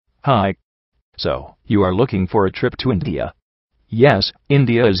Hi. So, you are looking for a trip to India? Yes,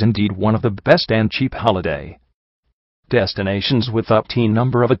 India is indeed one of the best and cheap holiday destinations with up to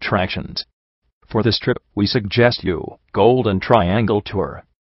number of attractions. For this trip, we suggest you Golden Triangle Tour.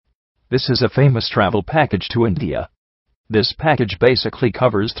 This is a famous travel package to India. This package basically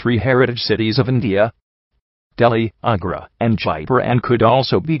covers 3 heritage cities of India: Delhi, Agra, and Jaipur, and could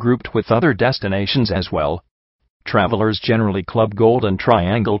also be grouped with other destinations as well. Travelers generally club Golden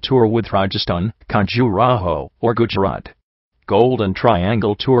Triangle Tour with Rajasthan, Khajuraho, or Gujarat. Golden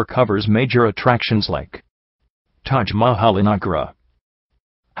Triangle Tour covers major attractions like Taj Mahal in Agra,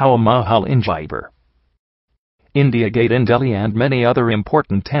 Hawa Mahal in Jaipur, India Gate in Delhi, and many other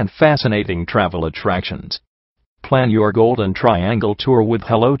important and fascinating travel attractions. Plan your Golden Triangle Tour with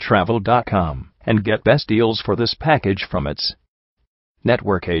HelloTravel.com and get best deals for this package from its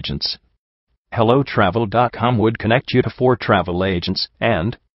network agents. HelloTravel.com would connect you to 4 travel agents,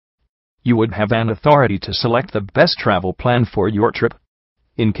 and you would have an authority to select the best travel plan for your trip.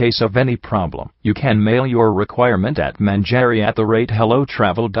 In case of any problem, you can mail your requirement at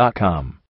manjari@hellotravel.com.